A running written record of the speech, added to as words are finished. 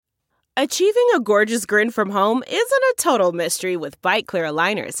Achieving a gorgeous grin from home isn't a total mystery with Byte Clear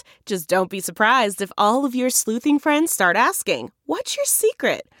aligners. Just don't be surprised if all of your sleuthing friends start asking, "What's your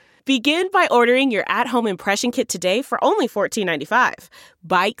secret?" Begin by ordering your at-home impression kit today for only $14.95.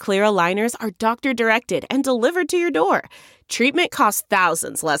 Byte Clear aligners are doctor-directed and delivered to your door. Treatment costs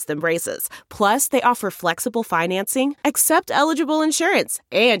thousands less than braces. Plus, they offer flexible financing, accept eligible insurance,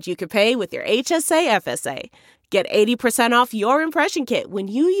 and you can pay with your HSA FSA. Get 80% off your impression kit when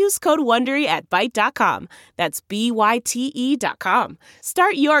you use code WONDERY at Byte.com. That's BYTE.com.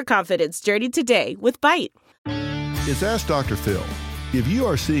 Start your confidence journey today with Byte. It's Ask Dr. Phil. If you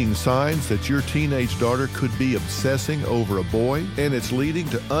are seeing signs that your teenage daughter could be obsessing over a boy and it's leading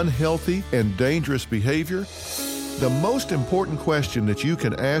to unhealthy and dangerous behavior, the most important question that you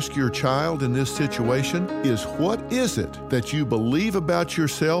can ask your child in this situation is, what is it that you believe about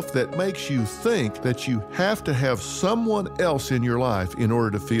yourself that makes you think that you have to have someone else in your life in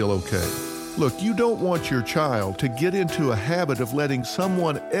order to feel okay? Look, you don't want your child to get into a habit of letting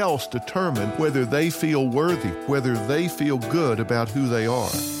someone else determine whether they feel worthy, whether they feel good about who they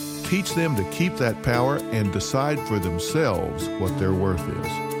are. Teach them to keep that power and decide for themselves what their worth is.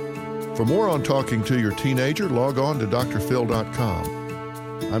 For more on talking to your teenager, log on to drphil.com.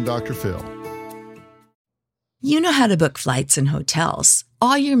 I'm Dr. Phil. You know how to book flights and hotels.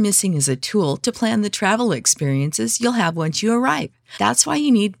 All you're missing is a tool to plan the travel experiences you'll have once you arrive. That's why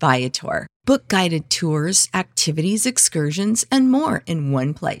you need Viator. Book guided tours, activities, excursions, and more in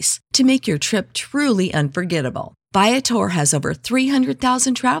one place to make your trip truly unforgettable. Viator has over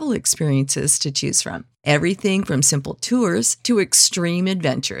 300,000 travel experiences to choose from. Everything from simple tours to extreme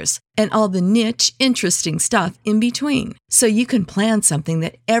adventures and all the niche, interesting stuff in between. So you can plan something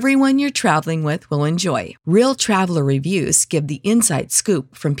that everyone you're traveling with will enjoy. Real traveler reviews give the inside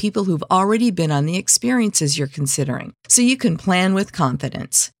scoop from people who've already been on the experiences you're considering. So you can plan with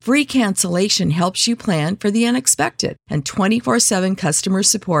confidence. Free cancellation helps you plan for the unexpected. And 24/7 customer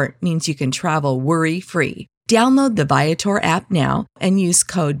support means you can travel worry-free. Download the Viator app now and use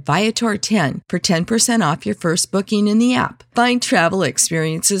code Viator10 for 10% off your first booking in the app. Find travel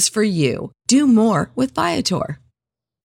experiences for you. Do more with Viator.